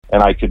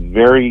and I could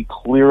very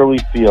clearly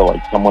feel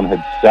like someone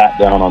had sat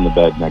down on the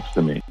bed next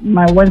to me.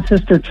 My one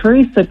sister,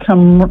 Teresa,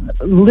 come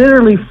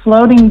literally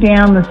floating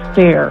down the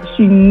stairs.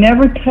 She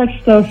never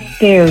touched those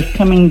stairs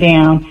coming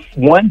down.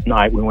 One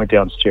night we went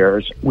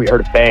downstairs, we heard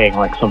a bang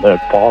like something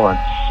had fallen.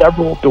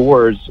 Several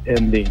doors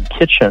in the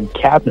kitchen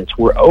cabinets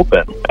were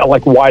open,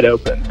 like wide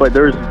open. But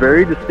there's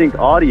very distinct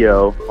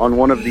audio on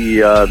one of the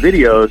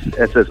videos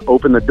that says,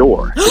 "Open the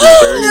door."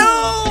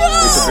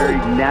 It's a very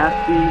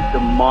nasty,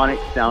 demonic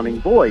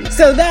sounding voice.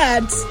 So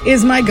that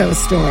is my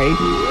ghost story.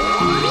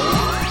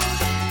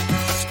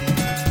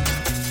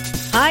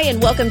 Hi,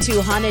 and welcome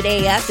to Haunted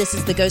AF. This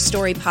is the Ghost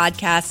Story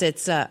Podcast.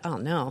 It's,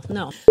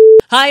 no.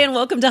 Hi, and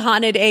welcome to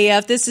Haunted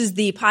AF. This is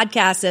the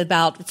podcast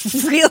about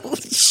real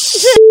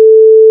shit.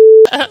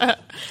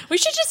 We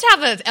should just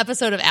have an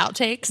episode of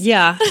outtakes.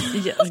 Yeah,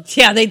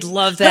 they'd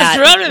love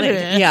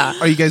that. Yeah.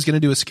 Are you guys going to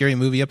do a scary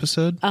movie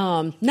episode?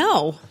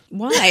 No.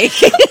 Why?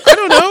 I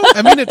don't know.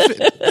 I mean,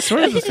 it's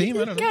sort of the theme.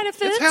 I don't know. Kind of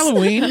fits. It's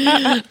Halloween.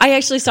 I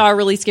actually saw a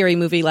really scary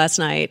movie last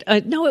night.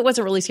 No, it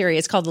wasn't really scary.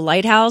 It's called The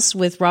Lighthouse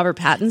with Robert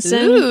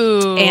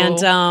Pattinson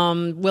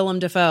and Willem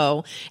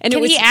Dafoe. And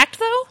Can he act,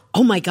 though?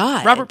 Oh, my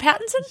God. Robert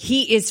Pattinson?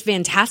 He is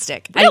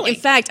fantastic. Really? In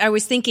fact, I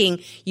was thinking,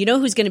 you know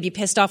who's going to be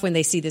pissed off when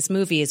they see this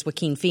movie is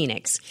Joaquin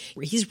Phoenix.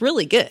 He's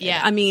really good. Yeah.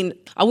 I mean,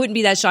 I wouldn't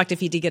be that shocked if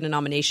he did get a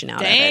nomination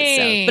out of it.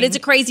 Dang. But it's a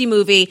crazy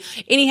movie.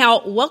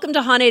 Anyhow, welcome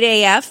to Haunted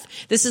AF.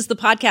 This is the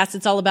podcast.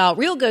 It's all about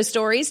real ghost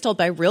stories told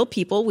by real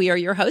people. We are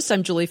your hosts.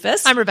 I'm Julie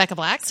Fisk. I'm Rebecca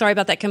Black. Sorry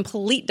about that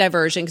complete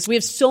diversion because we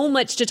have so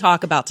much to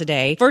talk about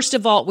today. First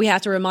of all, we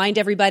have to remind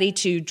everybody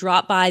to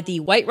drop by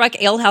the White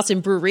Rock Ale House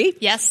and Brewery.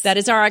 Yes. That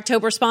is our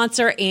October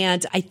sponsor.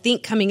 And I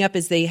think coming up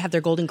is they have their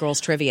Golden Girls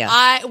trivia.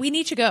 We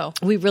need to go.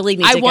 We really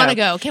need to go. I want to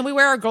go. Can we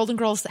wear our Golden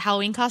Girls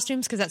Halloween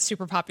costumes? Because that's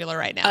super popular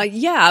right now.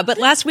 Yeah, but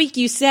last week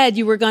you said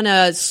you were going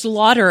to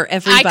slaughter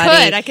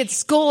everybody. I could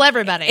school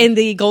everybody. In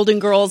the Golden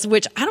Girls,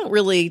 which I don't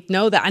really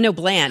know that. I know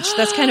Blanche.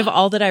 That's kind of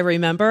all that I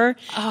remember.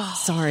 Oh.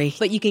 Sorry.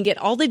 But you can get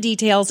all the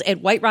details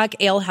at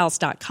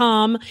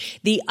whiterockalehouse.com.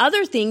 The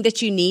other thing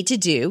that you need to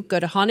do, go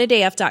to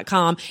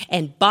hauntedaf.com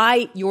and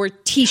buy your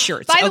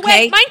t-shirts. By the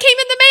way, mine came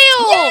in the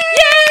mail. Yay!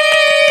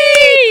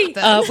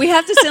 We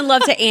have to send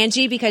love to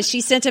Angie because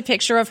she sent a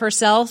picture of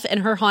herself in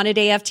her Haunted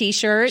AF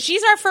t-shirt.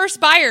 She's our first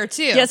buyer,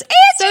 too. Yes, Angie!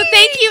 So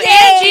thank you,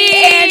 Angie!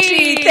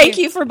 Angie, thank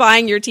you for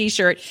buying your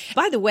t-shirt.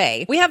 By the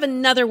way, we have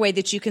another way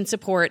that you can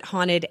support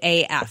Haunted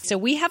AF. So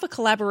we have a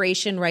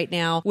collaboration right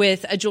now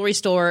with a jewelry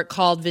store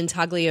called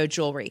Ventaglio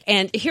Jewelry.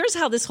 And here's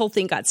how this whole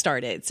thing got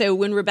started. So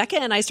when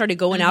Rebecca and I started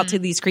going out to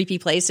these creepy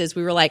places,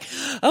 we were like,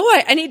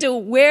 oh, I need to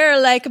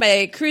wear like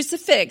my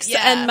crucifix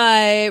and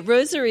my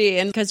rosary.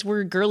 And because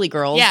we're girly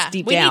girls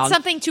deep down. We need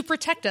something to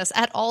protect us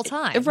at all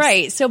times.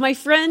 Right. So my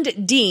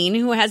friend Dean,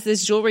 who has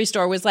this jewelry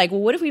store, was like,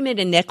 well, what if we made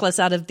a necklace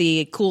out of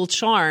the cool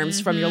charms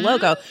from your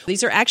logo?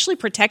 These are actually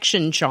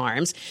protection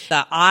charms.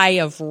 The Eye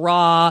of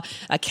Ra,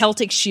 a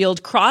Celtic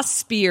shield, cross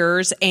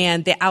spears,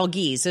 and the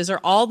algies. Those are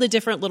all the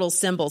different little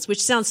symbols,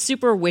 which sounds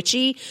super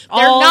witchy.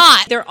 They're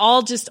not. They're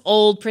all just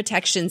old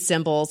protection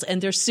symbols,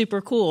 and they're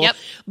super cool. Yep.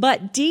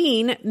 But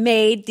Dean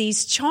made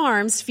these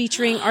charms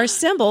featuring our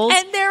symbols.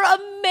 And they're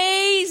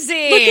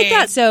amazing. Look at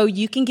that. So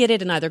you can get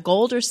it in either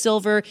gold or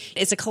silver.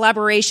 It's a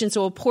collaboration.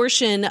 So a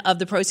portion of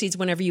the proceeds,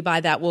 whenever you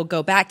buy that, will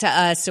go back to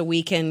us so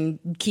we can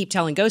keep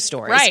telling ghost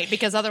stories. Right,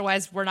 because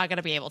otherwise we're not going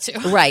to be able to.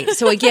 Right.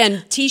 So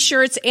again,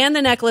 t-shirts and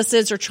the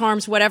necklaces or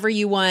charms, whatever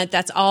you want,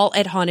 that's all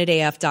at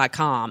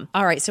hauntedaf.com.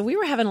 All right. So we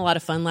were having a lot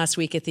of fun last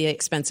week at the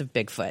expense of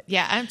Bigfoot.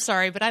 Yeah, I'm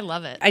sorry, but I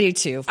love it. I do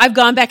too. I've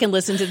gone back and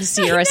listened to the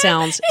Sierra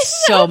sounds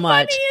so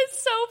much.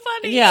 It's so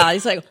funny. Yeah.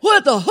 He's like,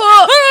 what the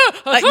huh?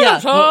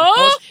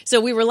 So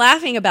we were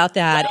laughing about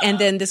that. And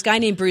then this guy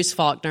named Bruce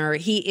Faulkner,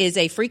 he is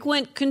a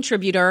frequent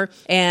contributor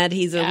and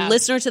he's a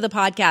listener to the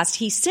podcast.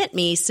 He sent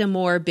me some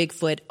more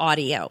Bigfoot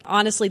audio.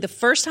 Honestly, the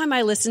first time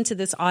I listened to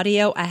this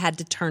audio, I had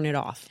to turn it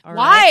off.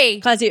 Why?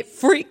 Because it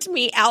freaked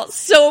me out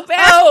so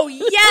bad. Oh,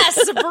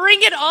 yes.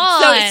 Bring it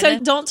on. So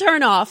don't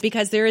turn off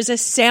because there is a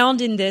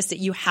sound in this that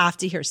you have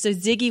to hear. So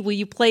Ziggy, will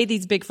you play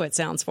these Bigfoot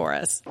sounds for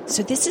us?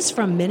 So this is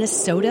from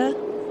Minnesota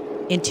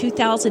in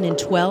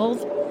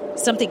 2012,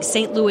 something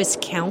St. Louis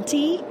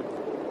County.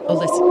 Oh,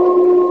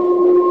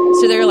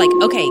 listen. So they're like,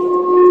 okay,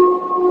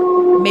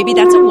 maybe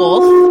that's a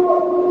wolf,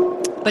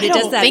 but it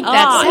does that. I think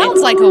that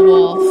sounds like a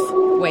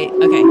wolf. Wait,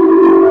 okay.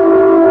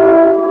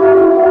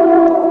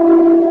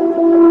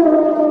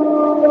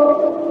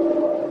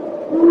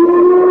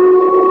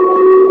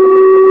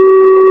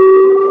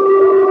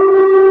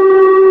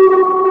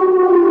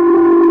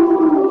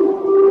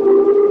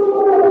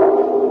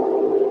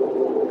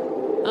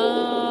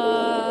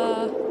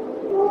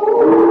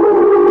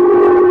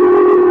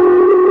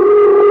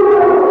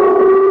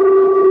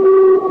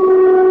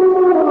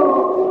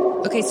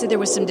 So there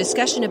was some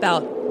discussion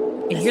about,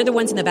 and hear the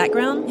ones in the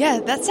background? Yeah,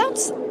 that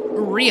sounds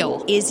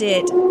real. Is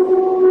it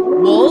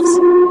wolves?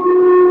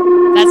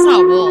 That's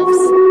not wolves.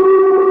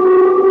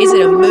 Is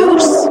it a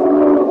moose?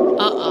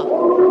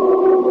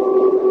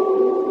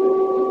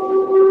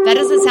 That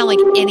doesn't sound like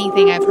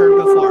anything I've heard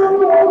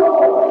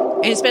before.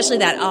 And especially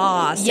that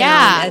sound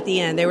at the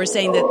end. They were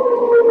saying that.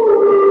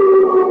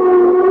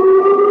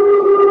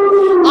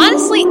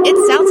 Honestly,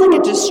 it sounds like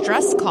a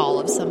distress call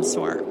of some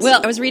sort.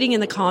 Well, I was reading in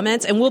the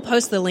comments, and we'll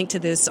post the link to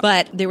this,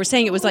 but they were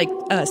saying it was like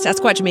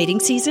Sasquatch mating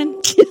season.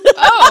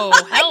 Oh,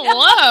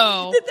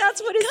 hello.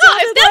 That's what it God,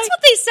 sounded if that's like.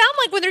 what they sound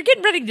like when they're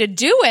getting ready to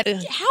do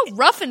it, how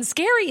rough and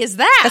scary is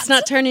that? That's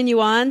not turning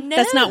you on? No.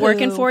 That's not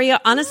working for you?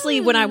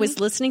 Honestly, when I was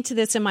listening to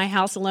this in my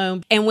house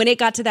alone, and when it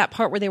got to that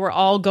part where they were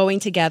all going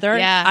together,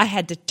 I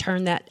had to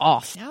turn that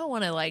off. Now I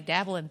want to like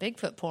dabble in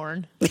Bigfoot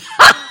porn.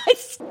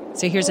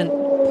 So here's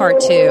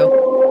part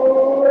 2.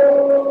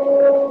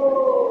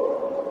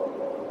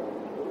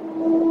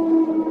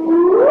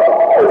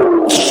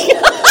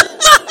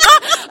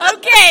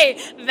 Okay,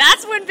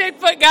 that's when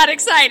Bigfoot got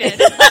excited.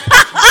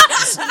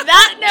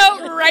 That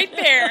note right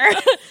there.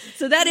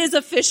 So that is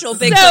official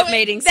Bigfoot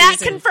mating season. That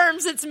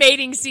confirms it's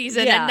mating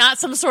season and not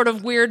some sort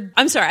of weird...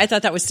 I'm sorry, I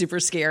thought that was super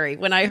scary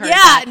when I heard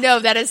that. Yeah, no,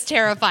 that is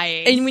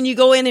terrifying. And when you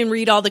go in and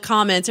read all the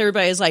comments,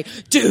 everybody's like,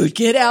 dude,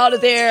 get out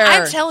of there.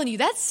 I'm telling you,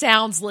 that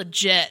sounds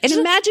legit. And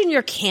imagine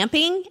you're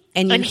camping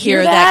and you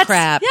hear that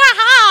crap.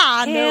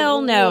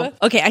 Hell no.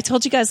 Okay, I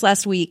told you guys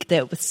last week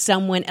that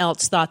someone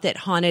else thought that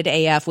Haunted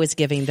AF was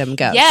giving them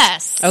ghosts.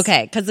 Yes.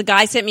 Okay, because the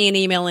guy sent me an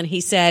email and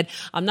he said,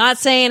 I'm not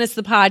saying it's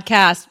the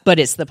podcast, but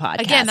it's the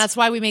podcast. Again, that's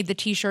why we made the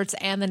t-shirts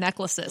and the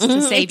necklaces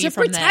to save you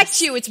from this. To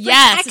protect you. It's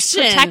protection. Yes, it's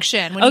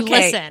protection when you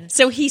listen.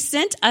 So he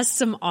sent us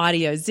some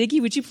audio.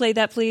 Ziggy, would you play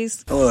that,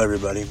 please? Hello,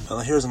 everybody.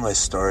 Well, here's my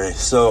story.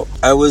 So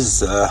I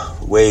was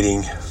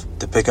waiting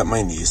to pick up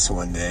my niece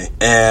one day,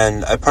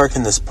 and I park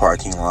in this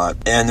parking lot,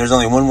 and there's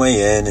only one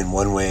way in and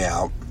one way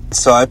out.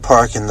 So I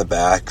park in the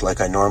back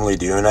like I normally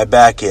do, and I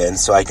back in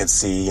so I can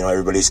see,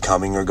 everybody's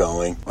coming or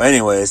going. Well,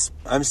 anyways,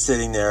 I'm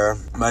sitting there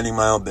minding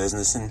my own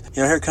business, and,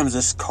 here comes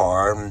this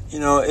car, and,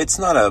 it's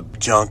not a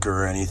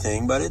junker or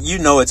anything, but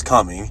it's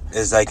coming,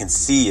 as I can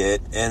see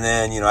it, and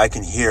then, I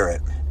can hear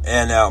it.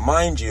 And now,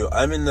 mind you,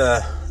 I'm in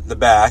the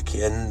back,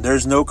 and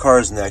there's no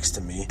cars next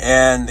to me,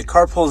 and the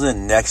car pulls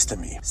in next to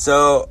me.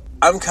 So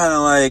I'm kind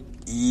of like,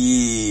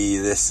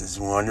 this is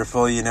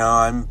wonderful,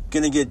 I'm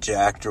gonna get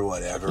jacked or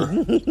whatever.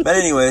 But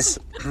anyways,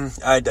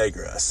 I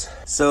digress.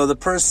 So the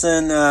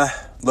person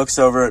looks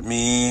over at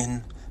me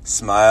and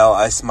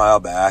I smile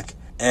back,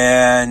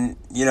 and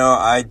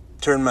I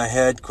turn my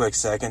head quick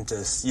second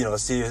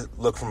to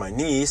look for my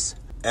niece,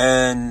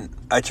 and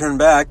I turn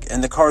back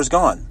and the car's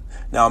gone.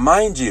 Now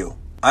mind you,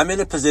 I'm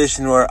in a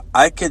position where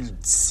I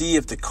could see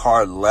if the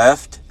car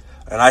left,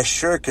 and I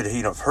sure could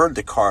have heard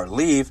the car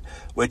leave,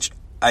 which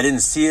I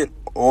didn't see it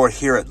or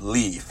hear it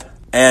leave.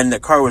 And the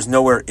car was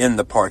nowhere in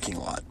the parking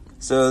lot.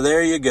 So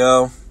there you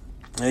go.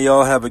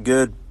 Y'all have a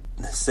good,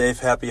 safe,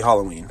 happy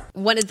Halloween.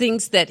 One of the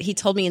things that he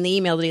told me in the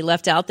email that he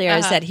left out there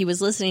is that he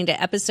was listening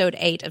to episode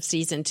 8 of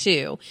season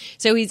 2.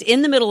 So he's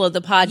in the middle of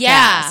the podcast.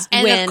 Yeah,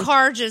 and the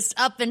car just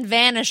up and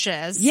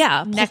vanishes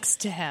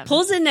next to him.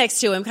 Pulls in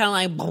next to him, kind of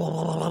like blah,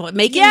 blah, blah,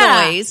 making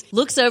noise.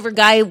 Looks over,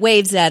 guy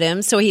waves at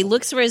him. So he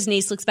looks for his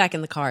niece, looks back,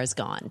 and the car is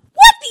gone.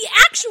 What the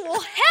actual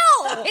hell?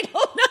 I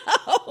don't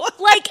know.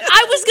 Like,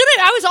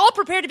 I was all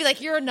prepared to be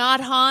like, you're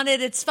not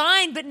haunted, it's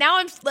fine. But now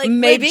I'm like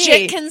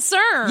legit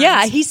concerned.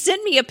 Yeah, he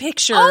sent me a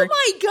picture. Oh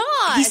my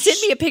gosh. He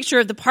sent me a picture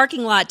of the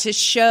parking lot to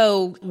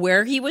show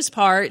where he was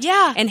parked.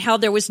 Yeah. And how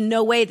there was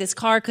no way this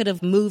car could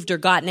have moved or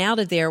gotten out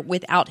of there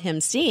without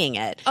him seeing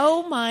it.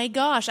 Oh my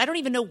gosh. I don't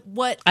even know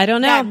what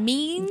that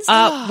means.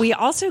 We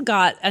also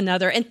got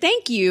another, and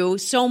thank you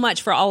so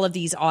much for all of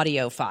these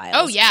audio files.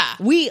 Oh yeah.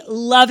 We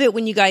love it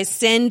when you guys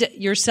send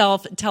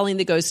yourself telling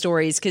the ghost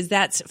stories, because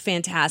that's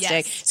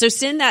fantastic. Yes. So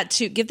send that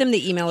give them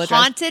the email address.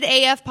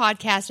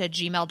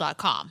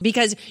 HauntedAFpodcast@gmail.com.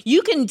 Because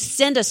you can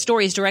send us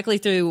stories directly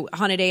through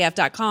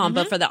hauntedaf.com,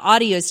 but for the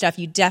audio stuff,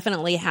 you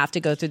definitely have to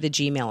go through the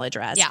Gmail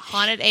address. Yeah,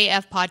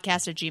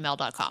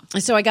 HauntedAFpodcast@gmail.com.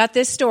 So I got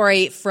this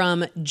story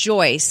from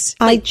Joyce.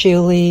 Hi,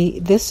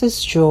 Julie. This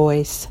is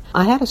Joyce.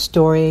 I had a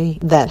story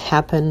that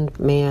happened,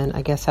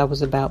 I guess I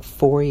was about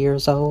 4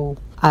 years old.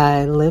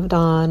 I lived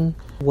on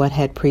what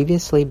had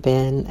previously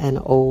been an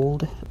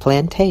old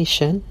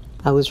plantation.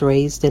 I was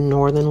raised in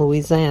northern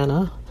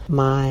Louisiana.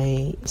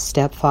 My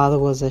stepfather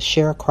was a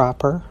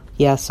sharecropper.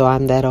 Yeah, so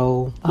I'm that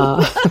old.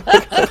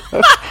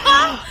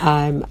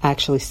 I'm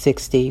actually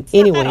 60.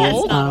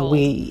 Anyways,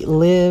 we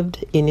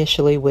lived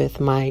initially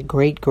with my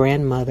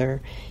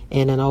great-grandmother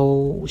in an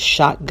old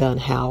shotgun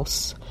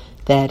house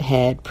that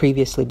had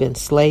previously been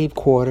slave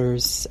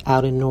quarters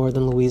out in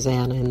northern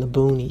Louisiana in the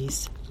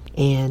boonies.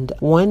 And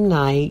one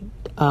night,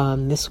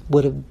 this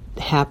would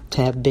have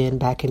to have been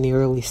back in the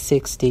early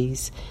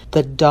 60s,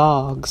 the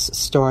dogs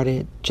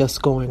started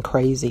just going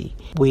crazy.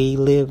 We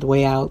lived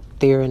way out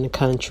there in the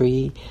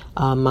country.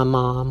 My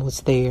mom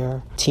was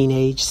there,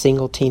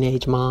 single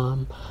teenage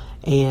mom.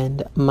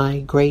 And my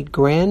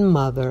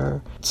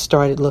great-grandmother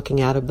started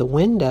looking out of the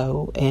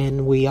window,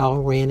 and we all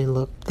ran and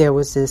looked. There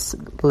was this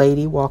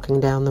lady walking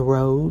down the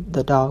road.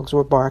 The dogs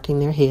were barking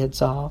their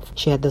heads off.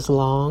 She had this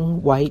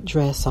long white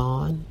dress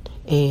on.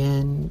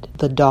 and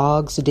the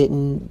dogs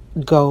didn't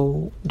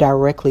go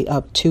directly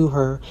up to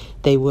her.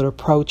 They would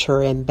approach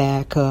her and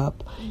back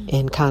up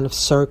and kind of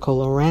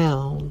circle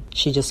around.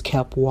 She just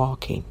kept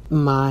walking.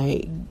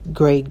 My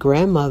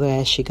great-grandmother,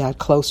 as she got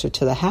closer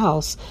to the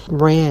house,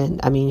 ran.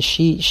 I mean,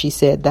 she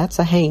said, "That's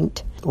a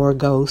haint or a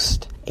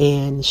ghost."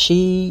 And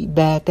she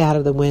backed out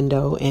of the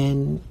window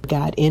and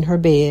got in her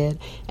bed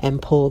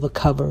and pulled the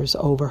covers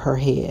over her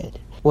head.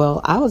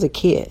 Well, I was a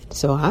kid,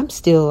 so I'm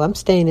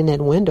staying in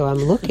that window. I'm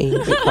looking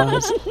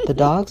because the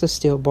dogs are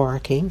still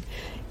barking.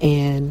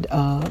 And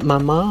my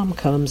mom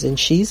comes and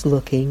she's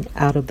looking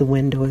out of the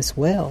window as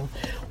well.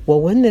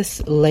 Well, when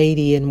this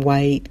lady in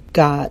white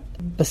got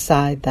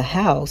beside the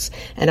house,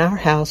 and our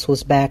house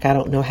was back, I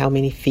don't know how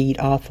many feet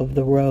off of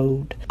the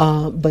road,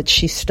 but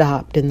she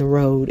stopped in the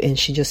road and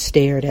she just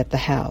stared at the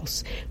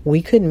house.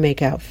 We couldn't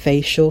make out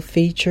facial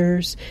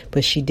features,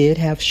 but she did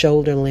have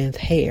shoulder-length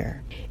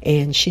hair.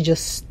 And she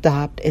just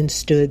stopped and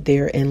stood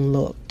there and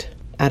looked.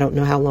 I don't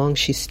know how long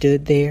she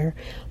stood there,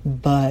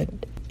 but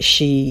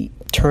she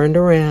turned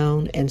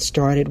around and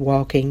started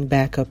walking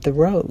back up the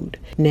road.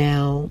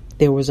 Now,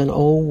 there was an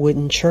old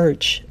wooden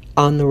church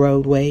on the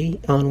roadway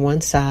on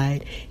one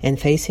side, and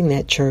facing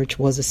that church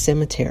was a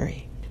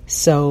cemetery.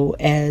 So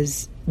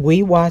as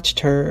we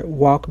watched her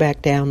walk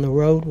back down the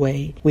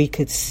roadway, we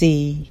could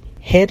see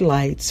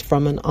headlights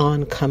from an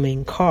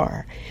oncoming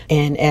car.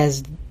 And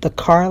as the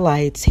car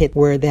lights hit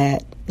where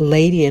that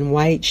lady in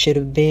white should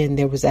have been,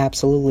 there was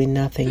absolutely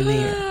nothing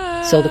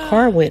there. So the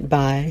car went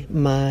by.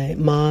 My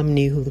mom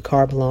knew who the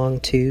car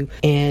belonged to.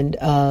 And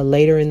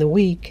later in the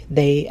week,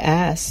 they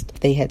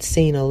asked, they had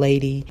seen a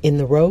lady in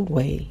the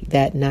roadway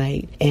that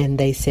night. And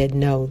they said,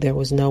 no, there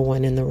was no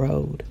one in the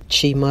road.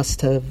 She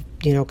must have,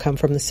 come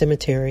from the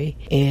cemetery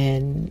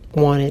and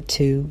wanted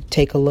to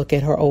take a look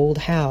at her old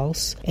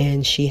house.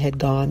 And she had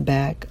gone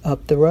back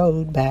up the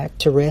road, back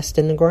to rest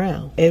in the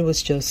ground. It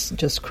was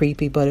just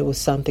creepy, but it was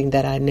something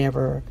that I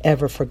never,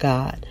 ever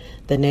forgot.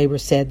 The neighbor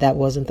said that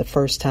wasn't the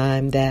first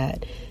time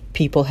that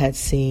people had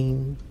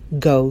seen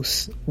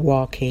ghosts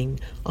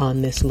walking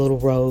on this little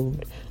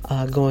road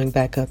going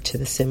back up to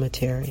the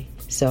cemetery.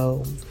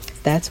 So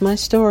that's my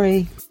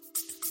story.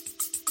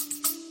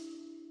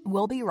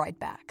 We'll be right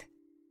back.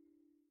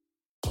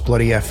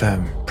 Bloody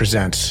FM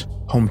presents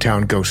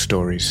Hometown Ghost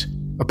Stories,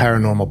 a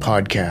paranormal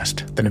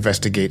podcast that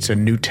investigates a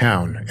new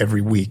town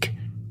every week,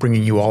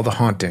 bringing you all the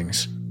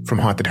hauntings, from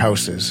haunted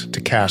houses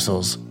to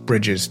castles,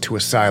 bridges to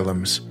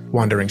asylums,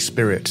 wandering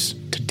spirits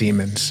to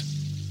demons.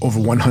 Over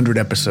 100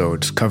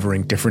 episodes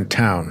covering different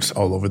towns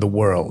all over the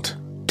world.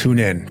 Tune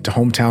in to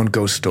Hometown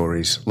Ghost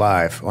Stories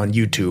live on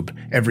YouTube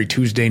every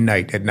Tuesday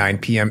night at 9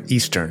 p.m.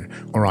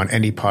 Eastern or on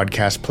any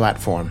podcast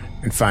platform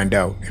and find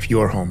out if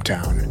your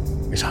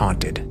hometown is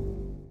haunted.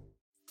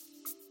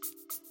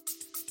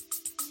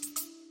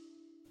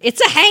 It's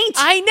a haint.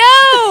 I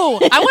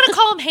know. I want to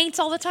call them haints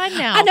all the time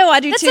now. I know, I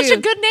do That's too. That's such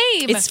a good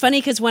name. It's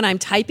funny because when I'm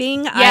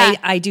typing,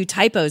 I do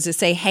typos that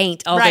say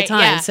haint all the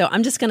time. Yeah. So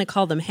I'm just going to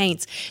call them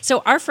haints.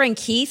 So our friend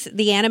Keith,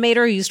 the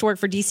animator who used to work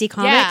for DC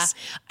Comics,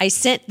 I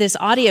sent this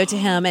audio to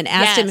him and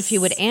asked him if he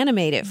would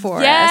animate it for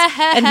us.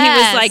 And he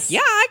was like,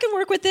 yeah, I can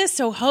work with this.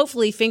 So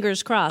hopefully,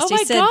 fingers crossed. Oh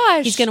he said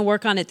gosh. he's going to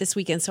work on it this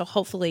weekend. So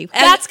hopefully.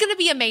 That's going to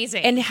be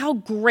amazing. And how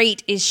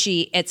great is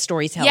she at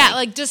storytelling? Yeah,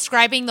 like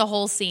describing the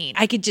whole scene.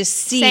 I could just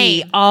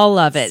see all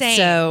of it. Same.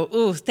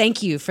 So,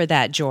 thank you for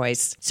that,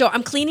 Joyce. So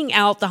I'm cleaning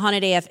out the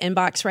Haunted AF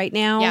inbox right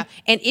now. Yeah.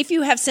 And if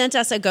you have sent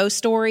us a ghost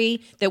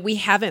story that we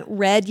haven't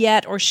read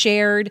yet or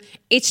shared,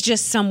 it's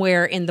just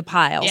somewhere in the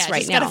piles right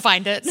just now. Gotta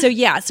find it.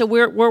 So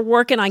we're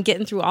working on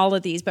getting through all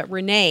of these. But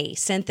Renee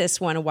sent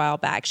this one a while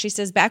back. She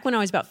says, back when I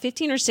was about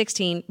 15 or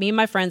 16, me and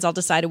my friends all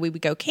decided we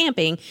would go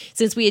camping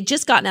since we had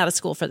just gotten out of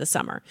school for the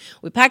summer.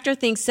 We packed our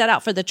things, set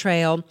out for the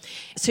trail.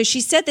 So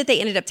she said that they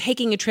ended up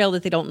taking a trail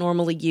that they don't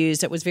normally use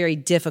that was very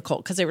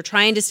difficult because they were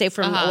trying to stay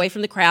away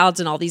from the crowds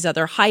and all these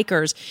other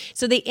hikers.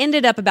 So they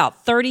ended up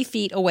about 30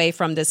 feet away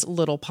from this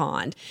little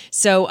pond.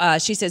 So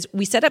she says,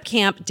 we set up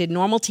camp, did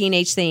normal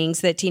teenage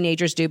things that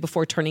teenagers do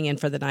before turning in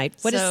for the night.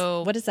 What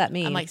does that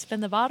mean? I'm like,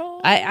 spin the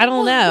bottle? I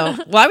don't know.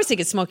 Well, I was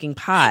thinking smoking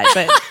pot,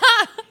 but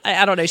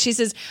I don't know. She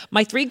says,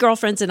 my 3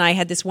 girlfriends and I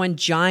had this one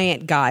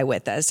giant guy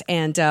with us,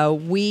 and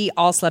we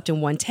all slept in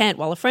one tent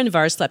while a friend of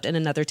ours slept in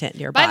another tent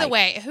nearby. By the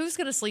way, who's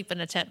going to sleep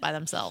in a tent by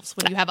themselves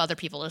when you have other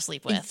people to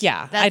sleep with?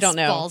 Yeah, That's I don't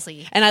know.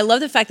 Ballsy. And I love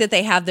the fact that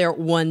they have their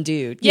one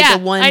dude. Yeah,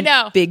 the one I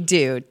know. Big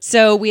dude.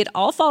 So we had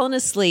all fallen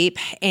asleep,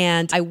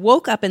 and I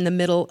woke up in the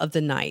middle of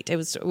the night. It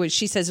was,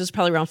 she says it was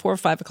probably around 4 or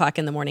 5 o'clock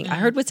in the morning. I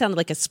heard what sounded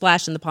like a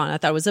splash in the pond. I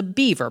thought it was a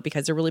beaver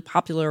because they're really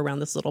popular around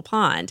this little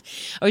pond.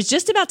 I was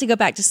just about to go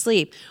back to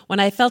sleep when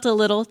I felt a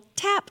little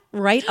tap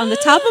right on the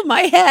top of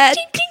my head.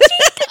 Tink, tink,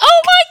 tink.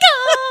 Oh my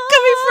God.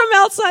 Coming from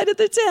outside of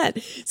the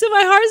tent. So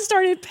my heart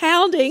started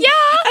pounding. Yeah.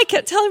 I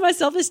kept telling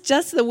myself it's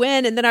just the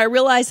wind. And then I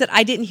realized that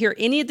I didn't hear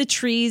any of the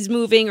trees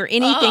moving or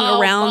anything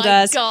around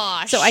us.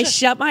 Gosh. So I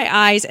shut my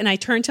eyes and I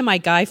turned to my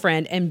guy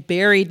friend and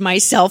buried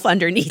myself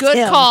underneath Good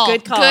him. call.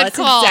 Good call. Good That's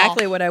call.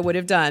 exactly what I would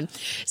have done.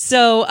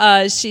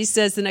 So she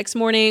says the next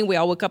morning we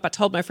all woke up. I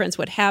told my friends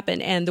what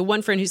happened. And the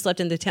one friend who slept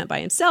in the tent by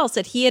himself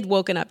said he had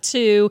woken up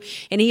too.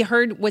 And he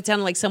heard what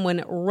sounded like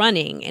someone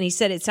running. And he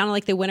said it sounded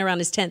like they went around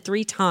his tent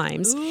 3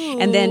 times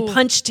and then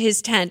punched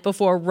his tent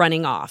before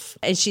running off.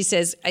 And she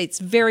says it's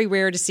very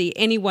rare to see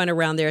anyone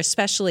around there,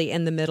 especially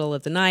in the middle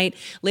of the night.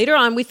 Later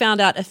on, we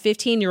found out a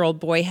 15-year-old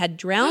boy had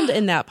drowned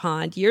in that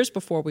pond years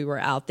before we were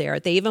out there.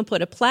 They even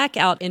put a plaque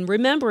out in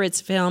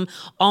remembrance of him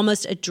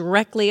almost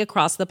directly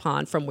across the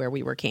pond from where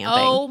we were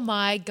camping. Oh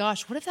my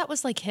gosh. What if that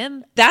was like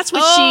him? That's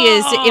what she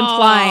is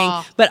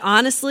implying. But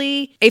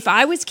honestly, if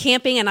I was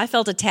camping and I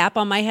felt a tap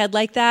on my head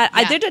like that,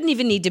 there doesn't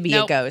even need to be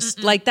a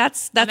ghost. Like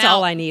that's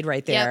all I need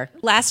right there.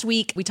 Yep. Last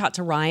week, we talked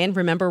to Ryan.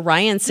 Remember,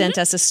 Ryan sent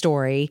us a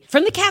story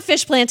from the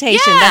Catfish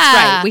Plantation. Yeah. That's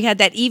right. We had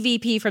that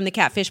EVP from the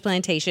Catfish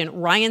Plantation.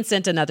 Ryan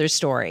sent another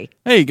story.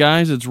 Hey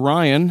guys, it's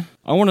Ryan.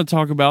 I want to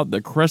talk about the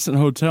Crescent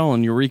Hotel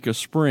in Eureka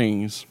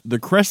Springs. The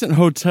Crescent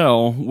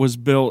Hotel was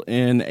built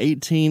in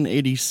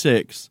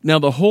 1886. Now,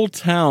 the whole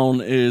town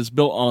is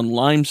built on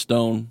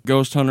limestone.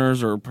 Ghost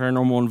hunters or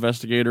paranormal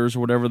investigators or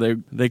whatever,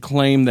 they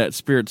claim that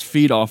spirits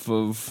feed off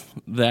of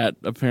that,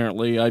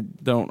 apparently. I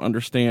don't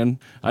understand.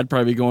 I'd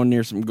probably be going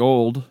near some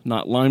gold,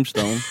 not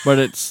limestone. But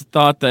it's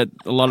thought that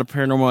a lot of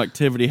paranormal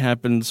activity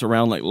happens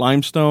around like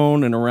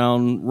limestone and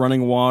around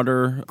running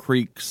water,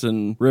 creeks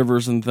and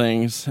rivers and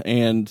things.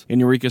 And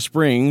in Eureka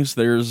Springs,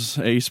 there's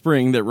a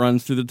spring that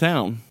runs through the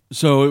town.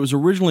 So it was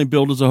originally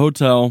built as a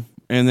hotel,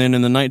 and then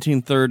in the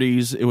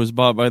 1930s, it was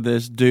bought by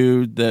this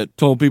dude that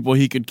told people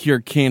he could cure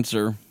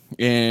cancer,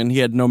 and he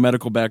had no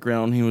medical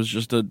background. He was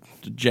just a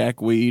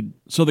jackweed.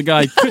 So the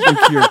guy couldn't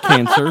cure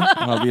cancer,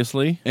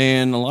 obviously,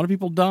 and a lot of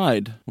people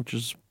died, which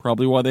is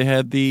probably why they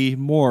had the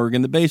morgue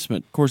in the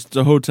basement. Of course, it's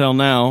a hotel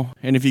now,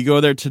 and if you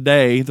go there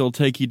today, they'll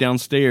take you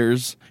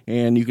downstairs,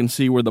 and you can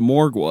see where the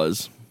morgue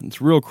was. It's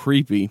real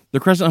creepy. The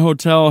Crescent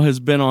Hotel has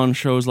been on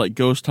shows like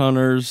Ghost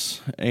Hunters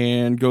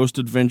and Ghost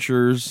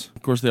Adventures.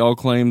 Of course, they all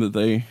claim that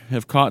they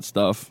have caught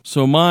stuff.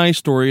 So my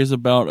story is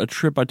about a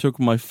trip I took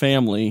with my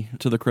family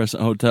to the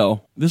Crescent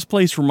Hotel. This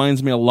place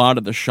reminds me a lot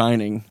of The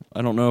Shining.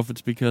 I don't know if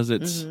it's because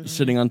it's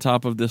sitting on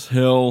top of this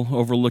hill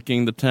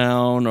overlooking the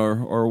town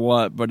or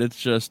what, but it's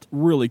just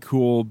really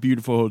cool,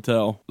 beautiful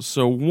hotel.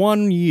 So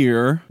one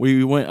year,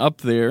 we went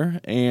up there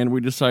and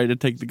we decided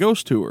to take the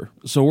ghost tour.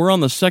 So we're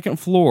on the second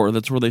floor.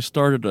 That's where they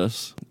started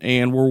us,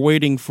 and we're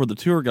waiting for the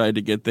tour guide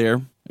to get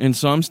there. And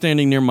so I'm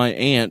standing near my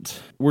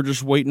aunt. We're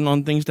just waiting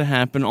on things to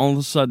happen. All of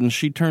a sudden,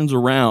 she turns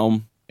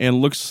around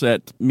and looks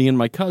at me and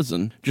my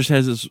cousin, just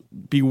has this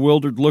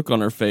bewildered look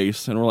on her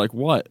face, and we're like,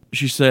 what?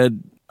 She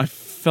said, I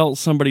felt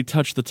somebody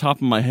touch the top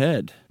of my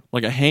head,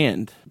 like a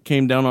hand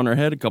came down on her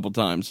head a couple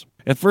times.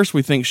 At first,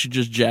 we think she's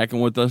just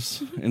jacking with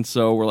us, and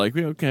so we're like,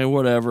 okay,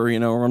 whatever,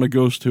 we're on a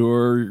ghost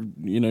tour,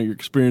 you're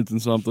experiencing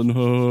something,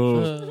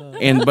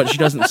 but she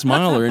doesn't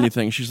smile or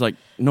anything. She's like,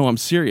 no, I'm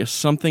serious.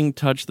 Something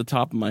touched the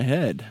top of my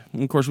head.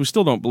 And of course, we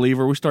still don't believe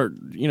her. We start,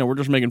 we're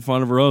just making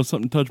fun of her. Oh,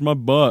 something touched my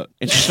butt.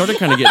 And she started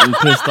kind of getting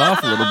pissed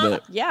off a little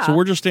bit. Yeah. So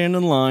we're just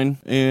standing in line,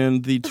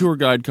 and the tour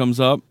guide comes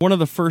up. One of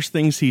the first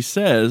things he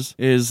says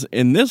is,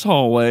 in this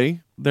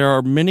hallway, there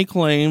are many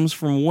claims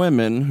from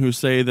women who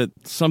say that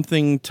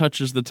something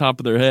touches the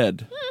top of their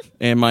head.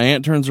 And my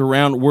aunt turns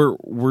around.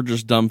 We're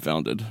just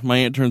dumbfounded. My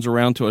aunt turns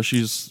around to us.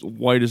 She's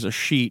white as a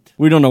sheet.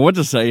 We don't know what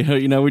to say.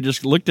 We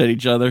just looked at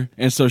each other.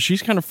 And so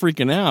she's kind of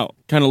freaking out.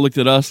 Kind of looked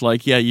at us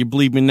like, yeah, you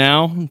believe me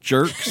now,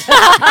 jerks?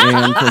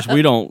 And of course,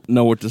 we don't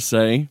know what to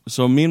say.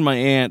 So me and my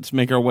aunt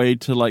make our way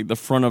to like the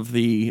front of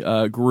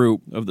the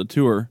group of the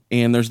tour.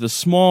 And there's this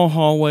small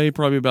hallway,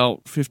 probably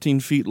about 15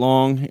 feet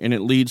long. And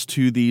it leads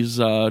to these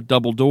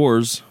double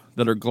doors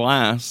that are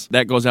glass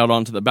that goes out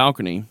onto the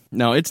balcony.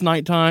 Now, it's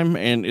nighttime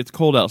and it's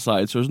cold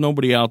outside, so there's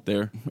nobody out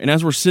there. And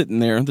as we're sitting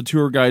there, the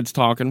tour guide's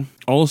talking.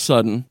 All of a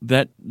sudden,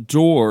 that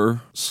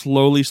door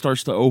slowly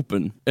starts to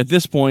open. At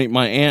this point,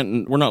 my aunt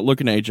and we're not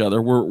looking at each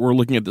other. We're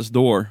looking at this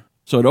door.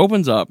 So it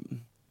opens up,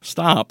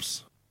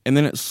 stops, and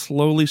then it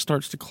slowly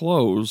starts to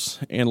close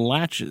and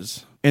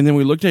latches. And then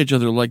we looked at each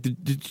other like,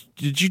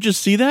 did you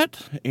just see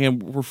that?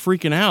 And we're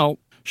freaking out.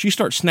 She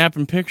starts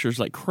snapping pictures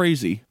like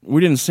crazy.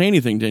 We didn't say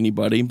anything to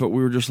anybody, but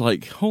we were just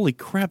like, holy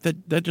crap,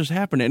 that just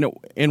happened.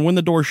 And when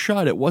the door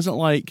shut, it wasn't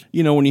like,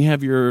 when you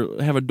have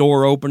a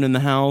door open in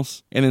the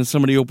house and then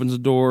somebody opens a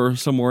door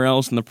somewhere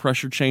else and the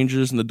pressure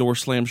changes and the door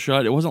slams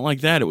shut. It wasn't like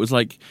that. It was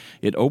like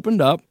it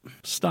opened up,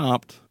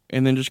 stopped,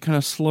 and then just kind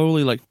of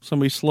slowly, like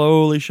somebody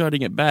slowly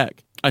shutting it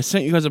back. I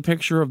sent you guys a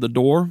picture of the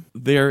door.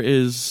 There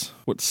is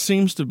what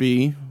seems to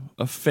be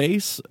a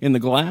face in the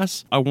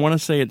glass. I want to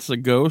say it's a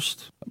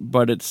ghost,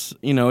 but it's,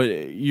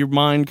 your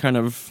mind kind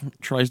of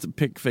tries to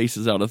pick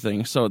faces out of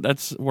things. So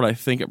that's what I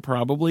think it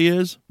probably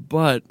is.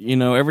 But,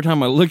 every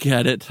time I look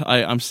at it,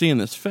 I'm seeing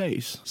this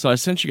face. So I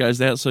sent you guys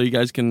that so you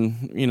guys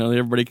can,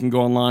 everybody can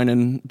go online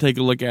and take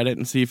a look at it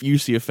and see if you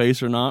see a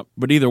face or not.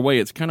 But either way,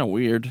 it's kind of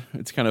weird.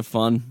 It's kind of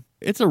fun.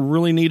 It's a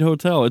really neat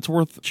hotel. It's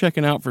worth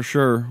checking out for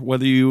sure.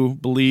 Whether you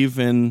believe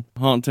in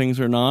hauntings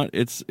or not,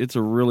 it's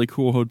a really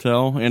cool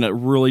hotel and a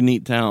really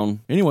neat town.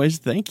 Anyways,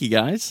 thank you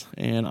guys,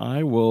 and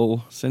I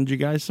will send you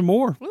guys some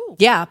more. Ooh.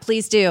 Yeah,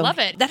 please do. Love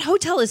it. That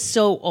hotel is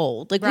so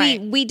old. Like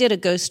right. we did a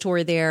ghost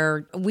tour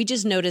there. We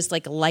just noticed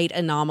like light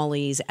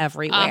anomalies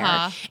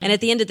everywhere. And at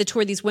the end of the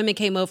tour, these women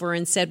came over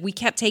and said, we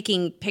kept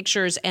taking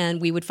pictures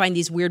and we would find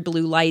these weird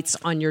blue lights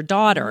on your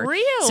daughter.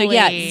 Really? So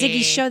yeah,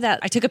 Ziggy, show that.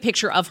 I took a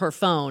picture of her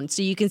phone.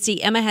 So you can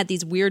see Emma had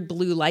these weird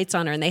blue lights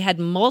on her and they had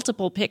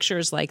multiple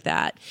pictures like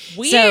that.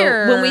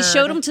 Weird. So when we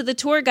showed them to the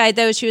tour guide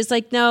though, she was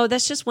like, no,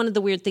 that's just one of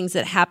the weird things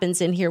that happens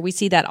in here. We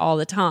see that all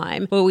the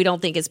time, but we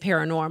don't think it's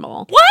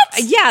paranormal. What?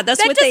 Yeah, that's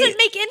what that doesn't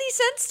make any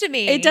sense to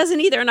me. It doesn't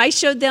either. And I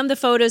showed them the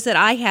photos that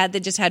I had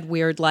that just had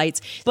weird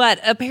lights. But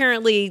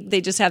apparently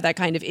they just have that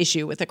kind of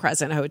issue with the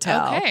Crescent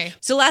Hotel. Okay.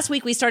 So last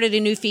week we started a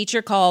new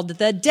feature called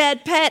the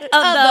Dead Pet of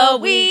the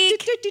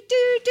Week.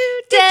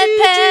 Dead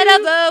Pet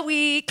of the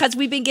Week. Because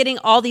we've been getting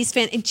all these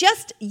fans. And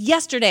just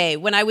yesterday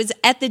when I was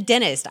at the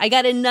dentist, I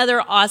got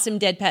another awesome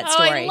dead pet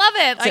story. Oh, I love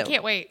it. I So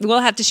can't wait. We'll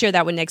have to share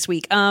that one next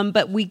week.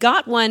 But we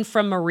got one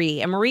from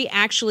Marie. And Marie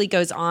actually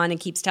goes on and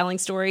keeps telling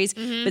stories.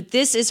 But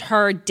this is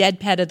her Dead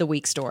Pet of the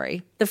Week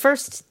story. The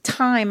first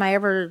time I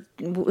ever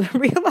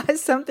realized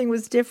something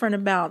was different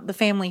about the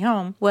family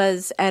home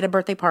was at a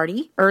birthday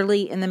party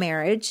early in the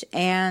marriage.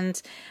 And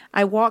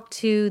I walked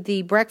to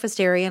the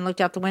breakfast area and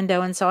looked out the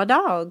window and saw a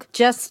dog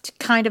just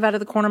kind of out of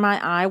the corner of my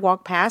eye,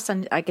 walked past.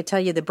 And I could tell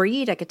you the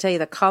breed. I could tell you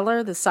the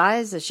color, the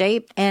size, the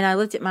shape. And I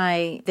looked at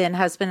my then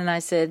husband and I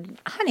said,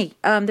 honey,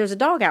 there's a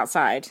dog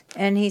outside.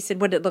 And he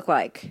said, what did it look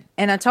like?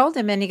 And I told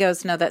him and he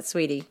goes, no, that's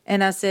Sweetie.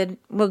 And I said,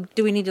 well,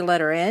 do we need to let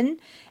her in?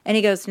 And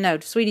he goes, no,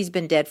 Sweetie's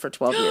been dead for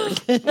 12 years.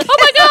 Oh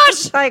my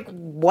gosh! Like,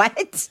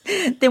 what?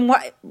 Then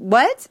what?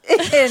 What?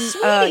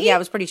 And yeah, I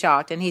was pretty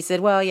shocked. And he said,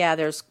 well, yeah,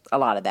 there's a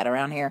lot of that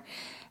around here.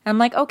 And I'm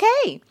like,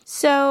 okay.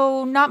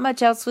 So not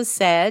much else was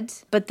said.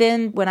 But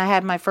then when I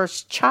had my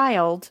first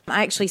child,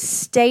 I actually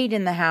stayed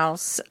in the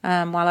house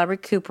while I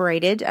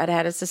recuperated. I'd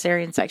had a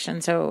cesarean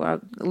section, so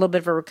a little bit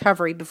of a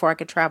recovery before I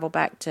could travel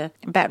back to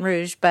Baton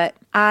Rouge. But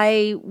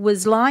I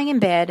was lying in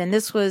bed, and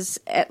this was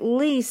at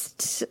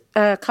least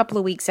a couple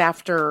of weeks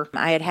after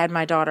I had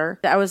my daughter.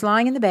 I was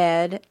lying in the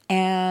bed,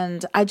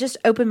 and I just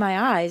opened my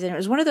eyes, and it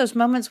was one of those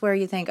moments where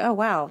you think, oh,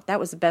 wow, that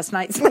was the best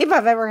night's sleep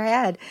I've ever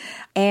had.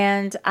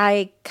 And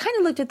I kind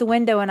of looked at the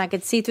window, and I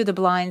could see through the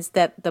blinds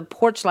that the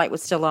porch light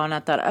was still on. I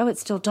thought, oh,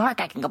 it's still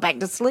dark. I can go back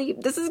to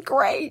sleep. This is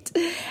great.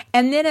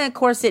 And then, of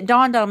course, it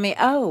dawned on me,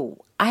 oh,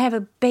 I have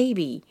a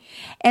baby.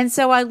 And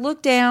so I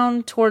looked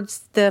down towards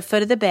the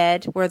foot of the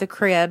bed where the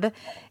crib,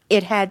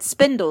 it had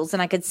spindles,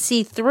 and I could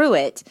see through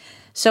it.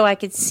 So I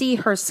could see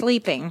her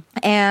sleeping.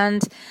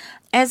 And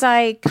as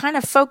I kind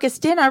of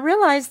focused in, I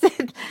realized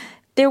that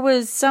there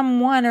was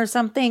someone or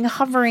something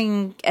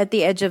hovering at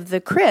the edge of the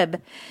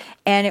crib.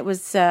 And it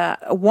was a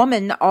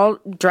woman all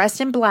dressed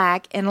in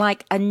black in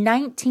like a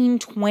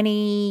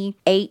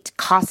 1928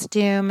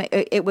 costume.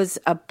 It was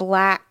a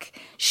black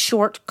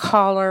short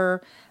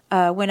collar,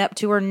 went up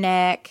to her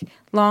neck,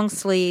 long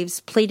sleeves,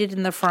 pleated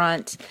in the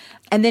front.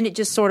 And then it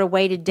just sort of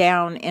weighted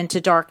down into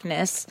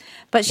darkness.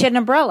 But she had an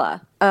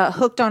umbrella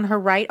hooked on her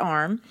right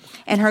arm.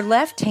 And her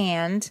left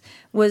hand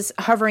was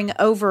hovering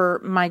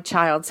over my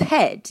child's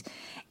head.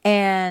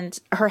 And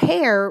her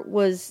hair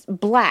was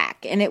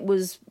black, and it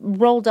was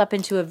rolled up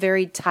into a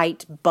very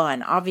tight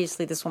bun.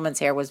 Obviously, this woman's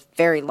hair was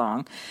very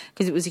long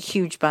because it was a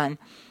huge bun.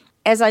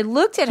 As I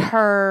looked at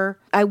her,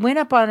 I went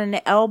up on an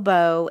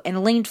elbow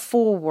and leaned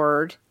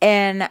forward,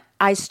 and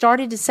I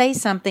started to say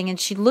something, and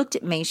she looked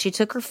at me. She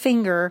took her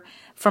finger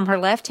from her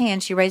left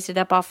hand, she raised it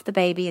up off the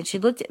baby, and she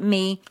looked at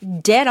me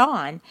dead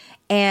on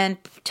and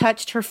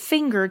touched her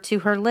finger to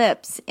her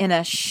lips in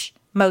a shh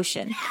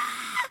motion.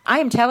 I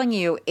am telling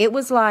you, it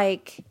was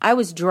like I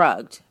was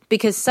drugged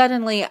because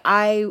suddenly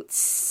I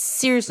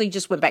seriously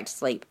just went back to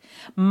sleep.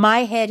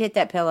 My head hit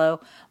that pillow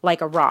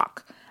like a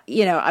rock.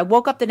 You know, I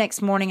woke up the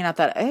next morning and I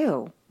thought,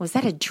 oh, was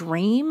that a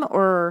dream?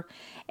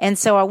 And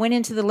so I went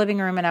into the living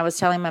room and I was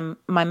telling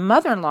my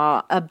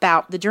mother-in-law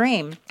about the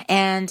dream.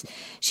 And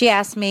she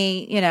asked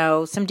me, you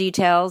know, some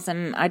details,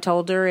 and I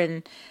told her,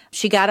 and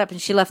she got up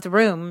and she left the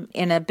room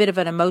in a bit of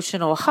an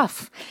emotional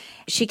huff.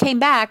 She came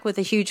back with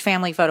a huge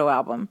family photo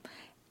album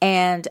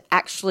and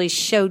actually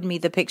showed me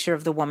the picture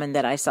of the woman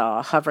that I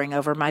saw hovering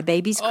over my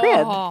baby's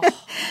crib. Oh.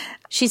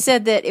 She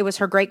said that it was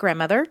her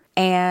great-grandmother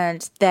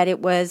and that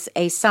it was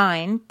a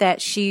sign that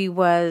she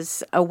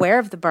was aware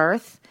of the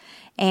birth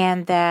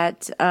and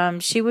that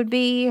she would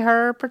be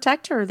her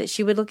protector, that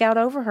she would look out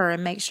over her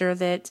and make sure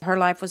that her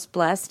life was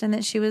blessed and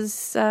that she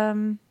was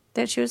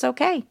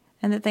okay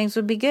and that things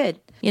would be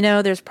good.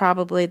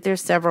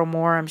 There's several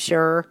more, I'm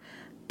sure.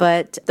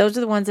 But those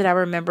are the ones that I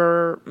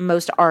remember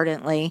most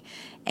ardently.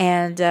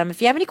 And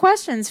if you have any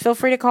questions, feel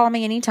free to call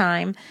me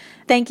anytime.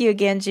 Thank you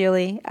again,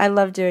 Julie. I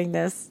love doing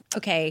this.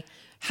 Okay.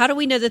 How do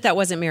we know that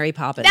wasn't Mary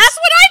Poppins? That's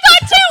what I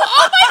thought too.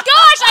 Oh my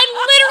gosh, I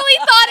literally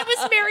thought it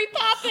was Mary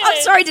Poppins.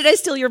 I'm sorry, did I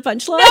steal your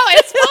punchline? No,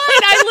 it's fine.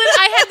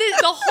 I had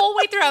this the whole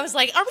way through. I was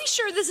like, "Are we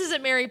sure this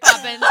isn't Mary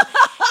Poppins?"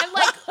 And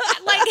like.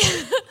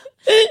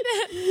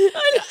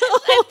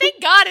 I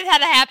thank God it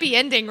had a happy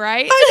ending,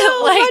 right?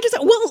 I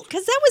know. Well,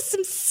 because that was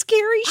some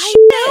scary shit.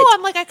 I know.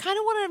 I'm like, I kind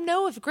of want to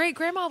know if great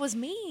grandma was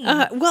mean.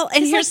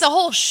 And here's the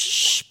whole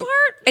shh part.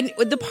 And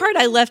the part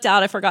I left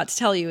out, I forgot to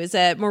tell you, is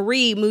that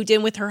Marie moved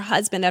in with her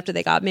husband after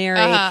they got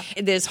married.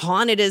 This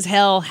haunted as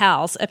hell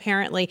house,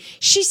 apparently.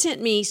 She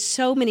sent me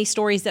so many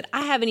stories that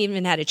I haven't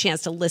even had a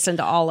chance to listen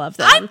to all of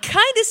them. I'm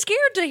kind of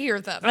scared to hear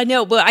them. I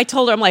know, but I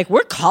told her, I'm like,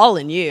 we're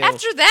calling you.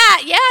 After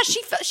that, yeah,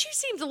 she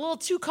seems a little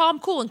too calm,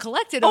 cool, and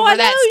collected over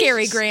that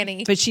scary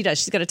granny. But she does.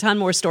 She's got a ton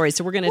more stories,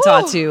 so we're going to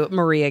talk to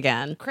Marie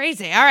again.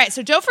 Crazy. All right,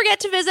 so don't forget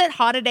to visit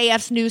Haunted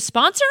AF's new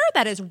sponsor.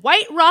 That is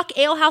White Rock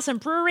Ale House and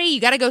Brewery. You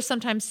got to go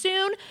sometime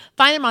soon.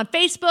 Find them on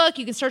Facebook.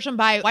 You can search them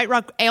by White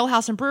Rock Ale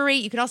House and Brewery.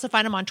 You can also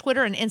find them on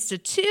Twitter and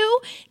Insta too.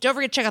 Don't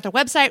forget to check out their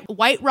website,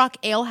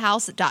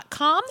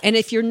 whiterockalehouse.com. And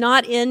if you're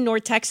not in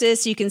North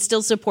Texas, you can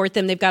still support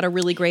them. They've got a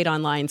really great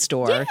online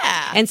store.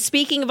 Yeah. And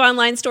speaking of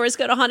online stores,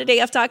 go to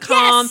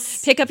hauntedaf.com.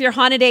 Yes. Pick up your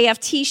Haunted AF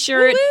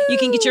t-shirt. Woo-hoo. You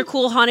can get your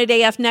cool Haunted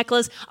AF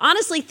necklace.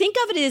 Honestly, think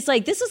of it as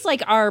like, this is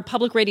like our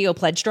public radio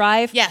pledge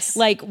drive. Yes.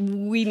 Like,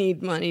 we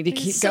need money to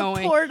keep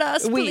going. Support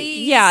us,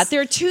 please. Yeah,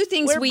 there are two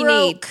things we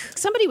broke. need.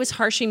 Somebody was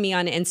harshing me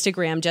on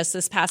Instagram just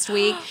this past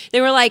week. They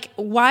were like,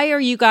 why are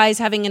you guys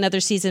having another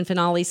season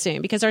finale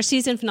soon? Because our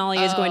season finale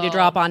is going to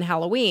drop on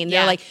Halloween.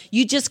 They're like,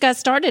 you just got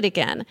started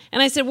again.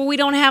 And I said, well, we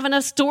don't have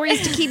enough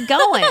stories to keep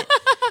going.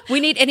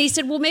 And he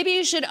said, well, maybe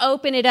you should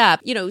open it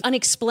up.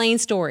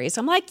 Unexplained stories.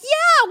 I'm like,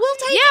 yeah, we'll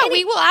take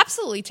we will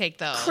absolutely take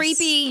those.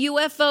 Creepy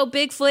UFO,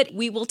 Bigfoot.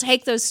 We will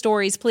take those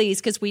stories, please,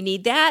 because we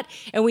need that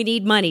and we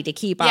need money to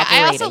keep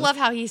operating. I also love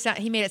how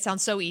he made it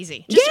sound so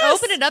easy. Just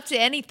open it up to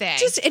anything.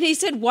 And he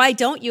said, why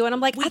don't you? And I'm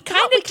like, we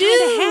kind of do.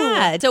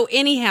 Had. So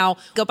anyhow,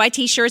 go buy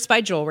t-shirts,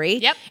 buy jewelry.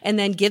 Yep. And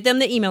then give them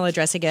the email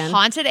address again.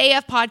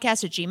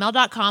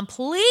 hauntedafpodcast@gmail.com.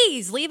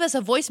 Please leave us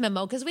a voice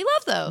memo because we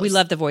love those. We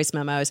love the voice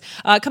memos.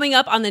 Coming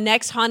up on the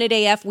next Haunted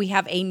AF, we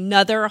have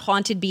another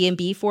haunted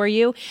B&B for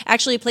you.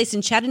 Actually, a place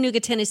in Chattanooga,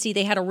 Tennessee.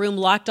 They had a room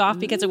locked off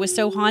because it was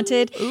so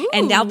haunted. Ooh.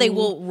 And now they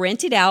will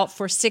rent it out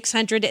for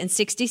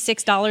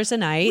 $666 a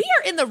night. We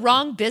are in the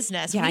wrong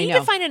business. Yeah, we need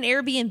to find an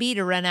Airbnb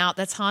to rent out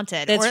that's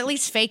haunted, or at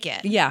least fake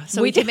it. Yeah.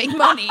 So we can make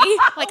money.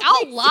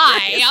 I'll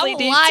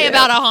lie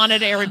about a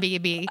haunted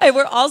Airbnb. Hey,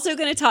 we're also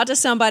going to talk to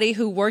somebody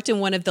who worked in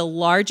one of the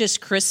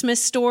largest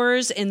Christmas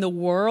stores in the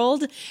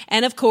world.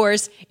 And of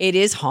course, it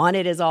is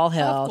haunted as all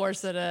hell. Of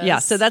course it is. Yeah,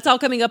 so that's all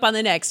coming up on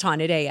the next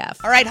Haunted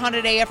AF. All right,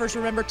 Haunted AFers,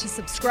 remember to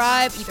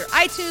subscribe, either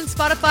iTunes,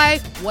 Spotify,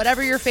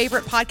 whatever your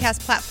favorite podcast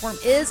platform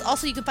is.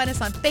 Also, you can find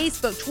us on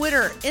Facebook,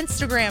 Twitter,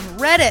 Instagram,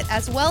 Reddit,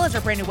 as well as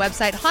our brand new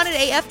website,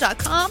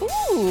 hauntedaf.com.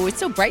 Ooh, it's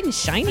so bright and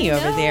shiny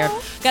over there.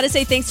 Got to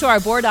say thanks to our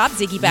board op,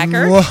 Ziggy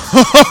Becker.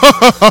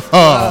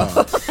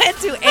 And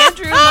to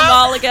Andrew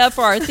Mamaliga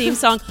for our theme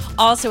song.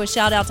 Also, a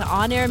shout out to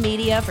On Air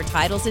Media for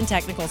titles and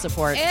technical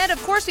support. And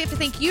of course, we have to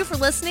thank you for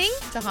listening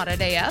to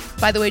Haunted AF.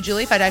 By the way,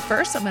 Julie, if I die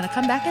first, I'm going to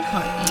come back and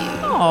haunt you.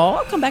 Oh,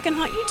 I'll come back and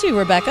haunt you too,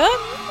 Rebecca.